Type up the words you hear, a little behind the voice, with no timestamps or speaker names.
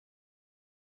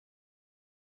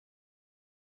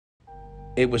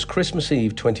It was Christmas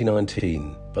Eve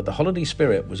 2019, but the holiday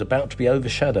spirit was about to be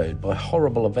overshadowed by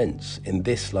horrible events in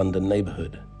this London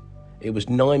neighbourhood. It was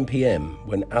 9 p.m.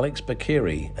 when Alex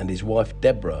Bakiri and his wife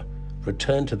Deborah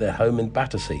returned to their home in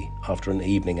Battersea after an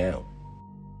evening out.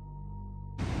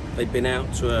 They'd been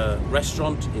out to a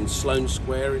restaurant in Sloane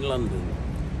Square in London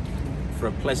for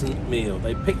a pleasant meal.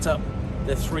 They picked up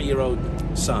their 3-year-old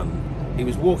son. He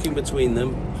was walking between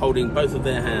them, holding both of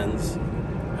their hands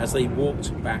as they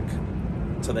walked back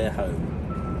to their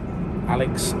home.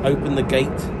 Alex opened the gate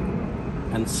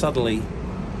and suddenly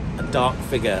a dark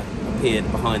figure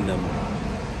appeared behind them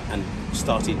and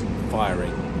started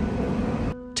firing.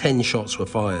 10 shots were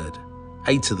fired.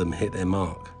 8 of them hit their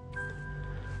mark.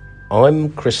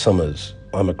 I'm Chris Summers.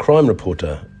 I'm a crime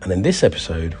reporter, and in this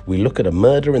episode we look at a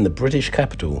murder in the British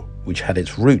capital which had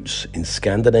its roots in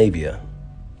Scandinavia.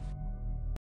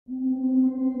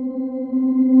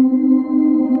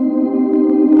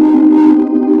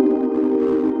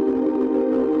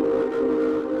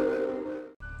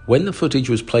 When the footage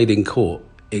was played in court,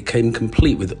 it came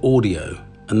complete with audio,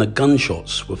 and the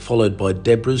gunshots were followed by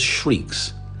Deborah's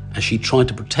shrieks as she tried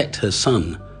to protect her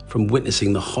son from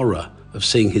witnessing the horror of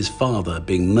seeing his father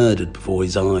being murdered before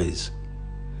his eyes.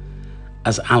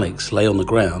 As Alex lay on the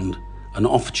ground, an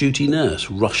off-duty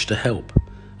nurse rushed to help,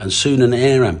 and soon an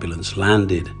air ambulance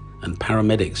landed and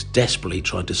paramedics desperately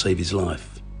tried to save his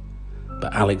life.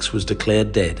 But Alex was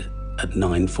declared dead at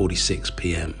 9:46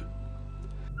 p.m.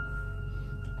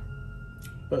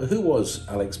 But who was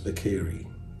Alex Bakiri?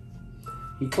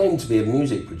 He claimed to be a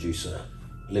music producer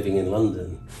living in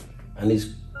London, and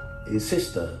his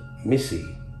sister, Missy,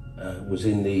 was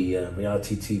in the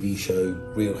reality TV show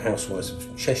Real Housewives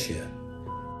of Cheshire.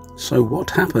 So what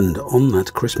happened on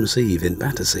that Christmas Eve in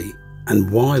Battersea, and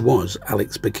why was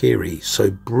Alex Bakiri so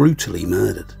brutally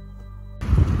murdered?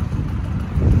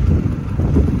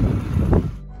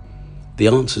 The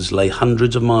answers lay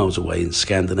hundreds of miles away in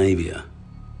Scandinavia.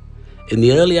 In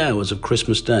the early hours of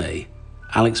Christmas Day,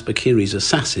 Alex Bakiri's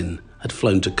assassin had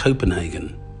flown to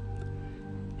Copenhagen.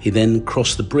 He then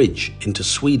crossed the bridge into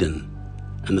Sweden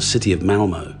and the city of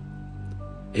Malmö.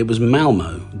 It was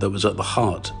Malmö that was at the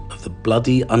heart of the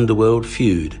bloody underworld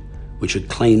feud which had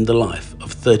claimed the life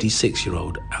of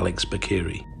 36-year-old Alex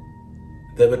Bakiri.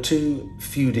 There were 2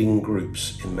 feuding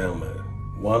groups in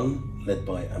Malmö, one led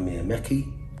by Amir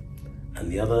Mekki and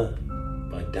the other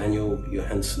by Daniel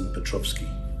Johansson Petrovsky.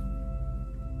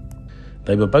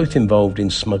 They were both involved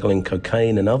in smuggling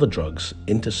cocaine and other drugs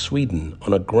into Sweden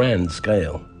on a grand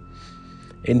scale.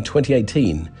 In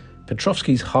 2018,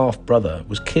 Petrovsky's half-brother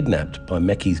was kidnapped by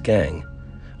Mekki's gang,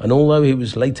 and although he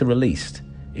was later released,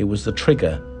 it was the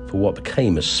trigger for what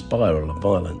became a spiral of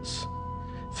violence.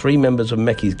 3 members of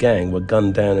Mekki's gang were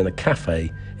gunned down in a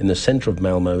cafe in the centre of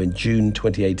Malmö in June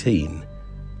 2018,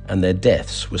 and their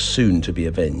deaths were soon to be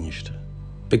avenged.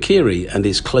 Bakiri and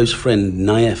his close friend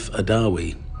Naif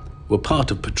Adawi were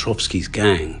part of Petrovsky's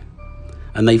gang,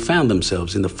 and they found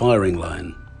themselves in the firing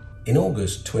line. In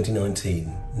August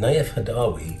 2019, Naif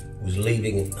Adawi was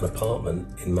leaving an apartment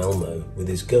in Malmö with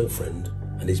his girlfriend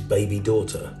and his baby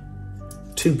daughter.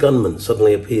 2 gunmen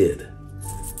suddenly appeared.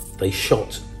 They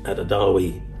shot at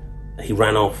Adawi. He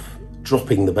ran off,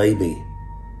 dropping the baby.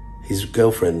 His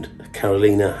girlfriend,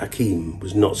 Carolina Hakim,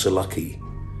 was not so lucky.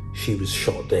 She was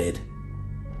shot dead,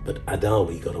 but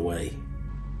Adawi got away.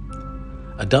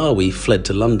 Adawi fled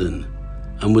to London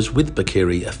and was with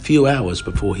Bakiri a few hours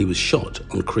before he was shot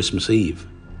on Christmas Eve.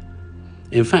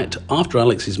 In fact, after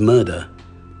Alex's murder,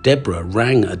 Deborah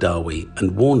rang Adawi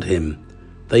and warned him,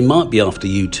 "They might be after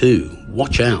you too,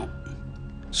 watch out."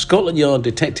 Scotland Yard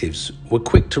detectives were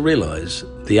quick to realise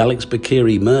the Alex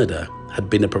Bakiri murder had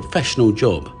been a professional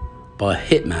job by a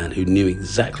hitman who knew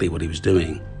exactly what he was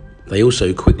doing. They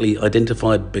also quickly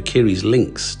identified Bakiri's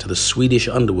links to the Swedish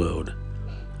underworld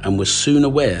and was soon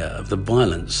aware of the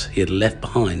violence he had left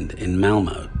behind in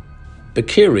Malmö.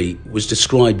 Bakiri was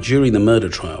described during the murder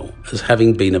trial as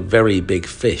having been a very big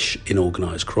fish in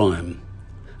organised crime,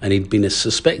 and he'd been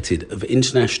suspected of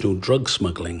international drug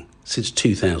smuggling since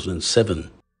 2007.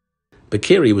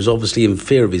 Bakiri was obviously in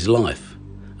fear of his life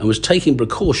and was taking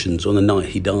precautions on the night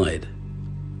he died.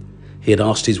 He had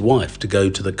asked his wife to go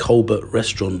to the Colbert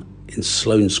restaurant in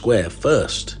Sloane Square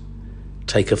first,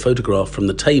 take a photograph from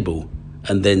the table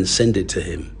and then send it to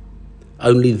him.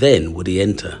 Only then would he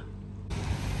enter.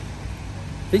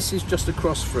 This is just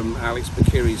across from Alex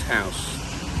Bakiri's house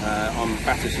on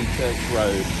Battersea Church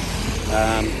Road,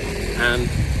 and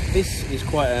this is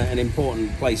quite an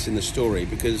important place in the story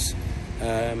because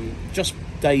just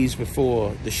days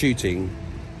before the shooting,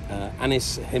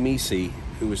 Anis Hemisi,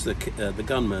 who was the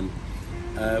gunman,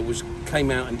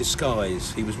 came out in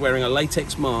disguise. He was wearing a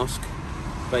latex mask,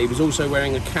 but he was also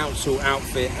wearing a council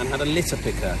outfit and had a litter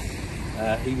picker.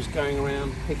 He was going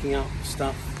around picking up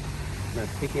stuff,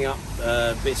 picking up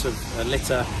bits of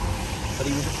litter, but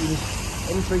he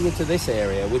was entering into this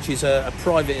area, which is a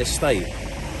private estate,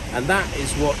 and that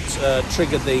is what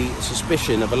triggered the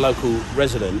suspicion of a local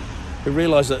resident who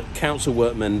realised that council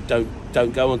workmen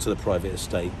don't go onto the private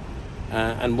estate.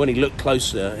 And when he looked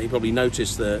closer, he probably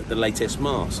noticed the latex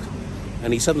mask,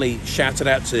 and he suddenly shouted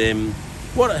out to him,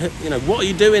 "What are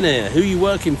you doing here? Who are you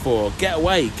working for? Get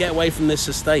away from this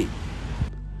estate."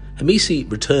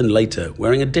 Hamisi returned later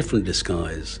wearing a different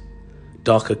disguise,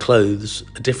 darker clothes,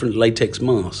 a different latex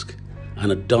mask,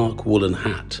 and a dark woolen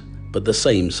hat, but the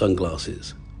same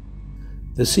sunglasses.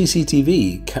 The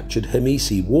CCTV captured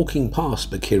Hamisi walking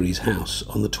past Bakiri's house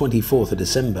on the 24th of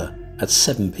December at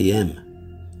 7 p.m.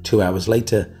 2 hours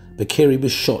later, Bakiri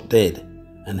was shot dead,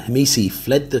 and Hamisi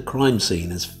fled the crime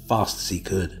scene as fast as he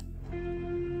could.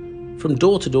 From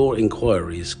door-to-door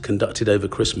inquiries conducted over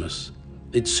Christmas,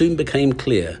 it soon became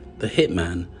clear the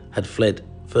hitman had fled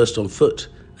first on foot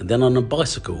and then on a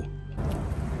bicycle.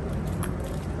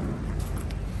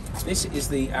 This is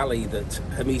the alley that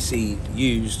Hamisi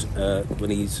used when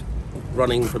he's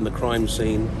running from the crime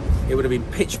scene. It would have been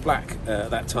pitch black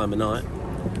at that time of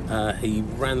night. He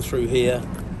ran through here,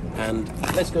 and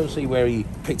let's go see where he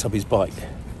picked up his bike.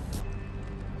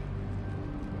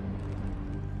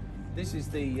 This is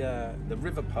the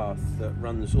river path that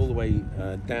runs all the way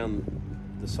down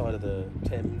the side of the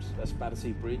Thames. That's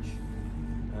Battersea Bridge.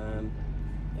 And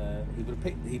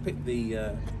he picked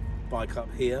the bike up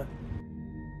here.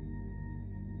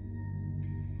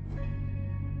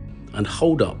 And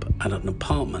holed up at an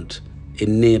apartment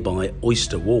in nearby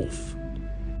Oyster Wharf.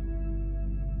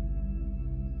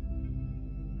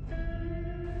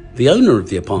 The owner of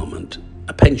the apartment,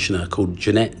 a pensioner called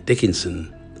Jeanette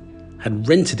Dickinson, had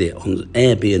rented it on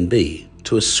Airbnb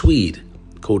to a Swede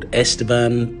called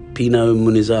Esteban Pino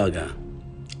Munizaga.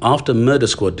 After murder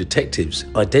squad detectives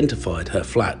identified her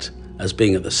flat as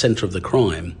being at the centre of the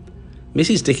crime,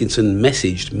 Mrs. Dickinson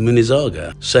messaged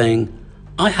Munizaga saying,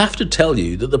 "I have to tell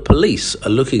you that the police are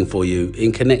looking for you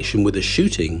in connection with a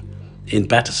shooting in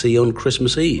Battersea on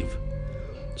Christmas Eve.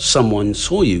 Someone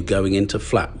saw you going into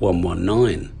flat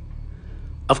 119.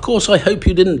 Of course, I hope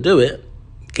you didn't do it.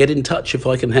 Get in touch if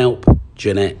I can help,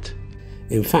 Jeanette."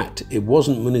 In fact, it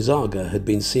wasn't Munizaga had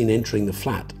been seen entering the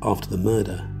flat after the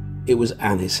murder. It was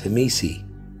Anis Hamisi,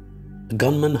 a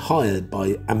gunman hired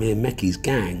by Amir Mekki's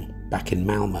gang back in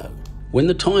Malmo. When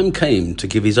the time came to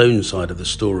give his own side of the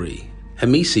story,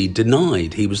 Hamisi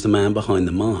denied he was the man behind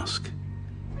the mask.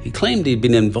 He claimed he'd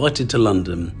been invited to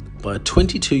London by a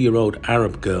 22-year-old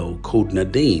Arab girl called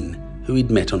Nadine, who he'd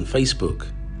met on Facebook.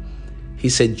 He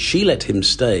said she let him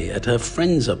stay at her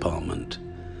friend's apartment,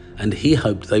 and he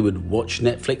hoped they would watch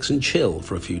Netflix and chill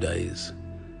for a few days.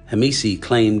 Hamisi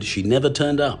claimed she never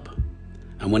turned up,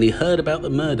 and when he heard about the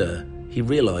murder, he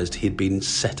realised he'd been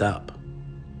set up.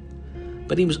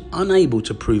 But he was unable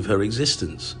to prove her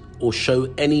existence or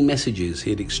show any messages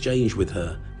he had exchanged with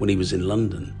her when he was in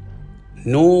London.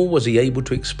 Nor was he able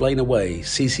to explain away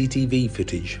CCTV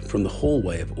footage from the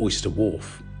hallway of Oyster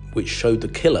Wharf, which showed the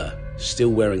killer, still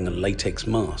wearing a latex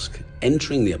mask,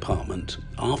 entering the apartment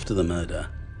after the murder,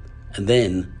 and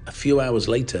then, a few hours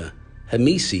later,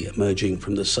 Hamisi emerging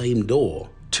from the same door.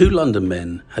 2 London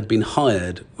men had been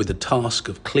hired with the task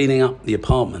of cleaning up the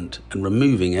apartment and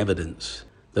removing evidence.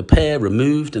 The pair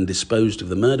removed and disposed of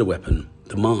the murder weapon,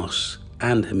 the masks,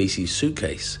 and Hamisi's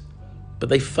suitcase, but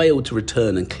they failed to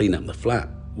return and clean up the flat.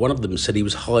 One of them said he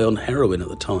was high on heroin at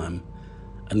the time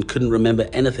and couldn't remember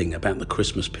anything about the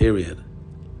Christmas period.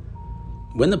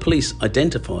 When the police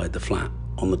identified the flat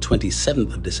on the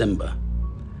 27th of December,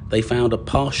 they found a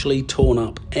partially torn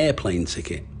up airplane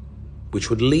ticket, which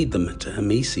would lead them to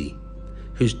Hamisi,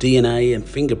 whose DNA and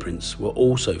fingerprints were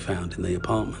also found in the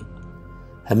apartment.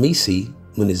 Hamisi,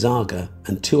 Munizaga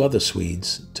and 2 other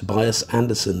Swedes, Tobias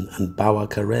Andersson and Bauer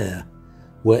Carrere,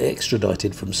 were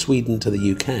extradited from Sweden to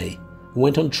the UK and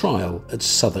went on trial at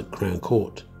Southwark Crown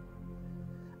Court.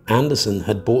 Andersson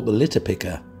had bought the litter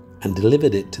picker and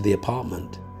delivered it to the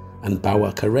apartment, and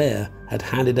Bauer Carrere had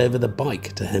handed over the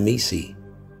bike to Hamisi.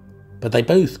 But they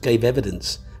both gave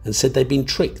evidence and said they'd been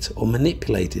tricked or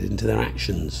manipulated into their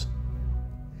actions.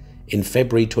 In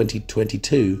February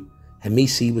 2022,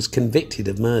 Hamisi was convicted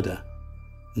of murder.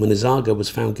 Munizaga was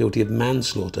found guilty of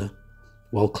manslaughter,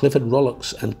 while Clifford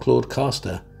Rollocks and Claude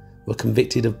Caster were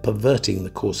convicted of perverting the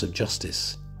course of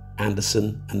justice.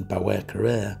 Andersson and Bauer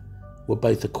Carrere were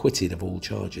both acquitted of all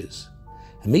charges.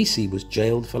 Hemisi was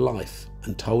jailed for life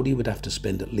and told he would have to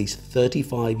spend at least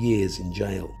 35 years in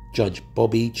jail. Judge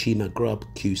Bobby Chima Grubb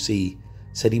QC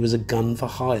said he was a gun for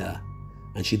hire,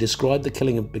 and she described the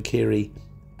killing of Bakiri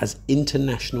as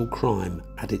international crime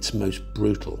at its most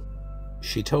brutal.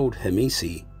 She told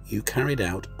Hemisi, "You carried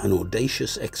out an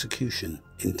audacious execution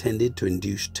intended to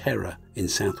induce terror in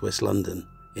southwest London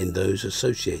in those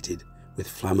associated with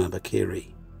Flama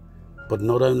Bakiri. But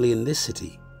not only in this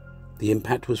city, the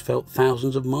impact was felt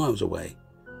thousands of miles away,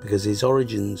 because his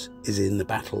origins is in the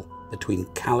battle between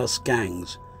callous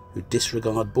gangs who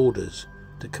disregard borders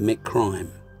to commit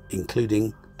crime,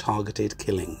 including targeted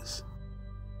killings."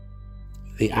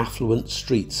 The affluent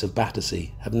streets of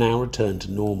Battersea have now returned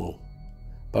to normal,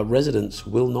 but residents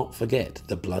will not forget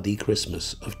the bloody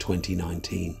Christmas of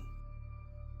 2019.